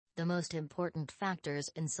The most important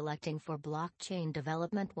factors in selecting for blockchain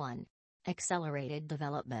development: 1. Accelerated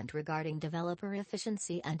development. Regarding developer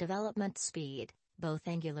efficiency and development speed, both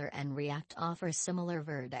Angular and React offer similar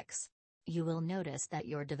verdicts. You will notice that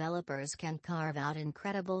your developers can carve out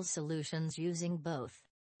incredible solutions using both.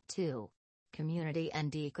 2. Community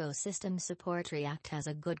and ecosystem support. React has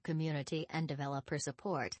a good community and developer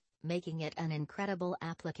support, making it an incredible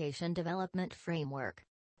application development framework.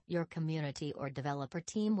 Your community or developer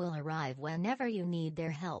team will arrive whenever you need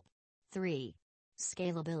their help. 3.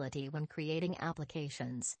 Scalability. When creating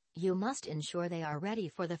applications, you must ensure they are ready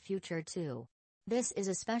for the future too. This is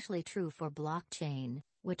especially true for blockchain,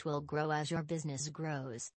 which will grow as your business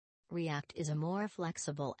grows. React is a more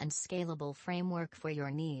flexible and scalable framework for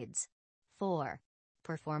your needs. 4.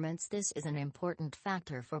 Performance. This is an important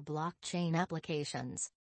factor for blockchain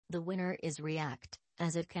applications. The winner is React,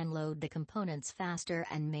 as it can load the components faster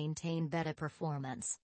and maintain better performance.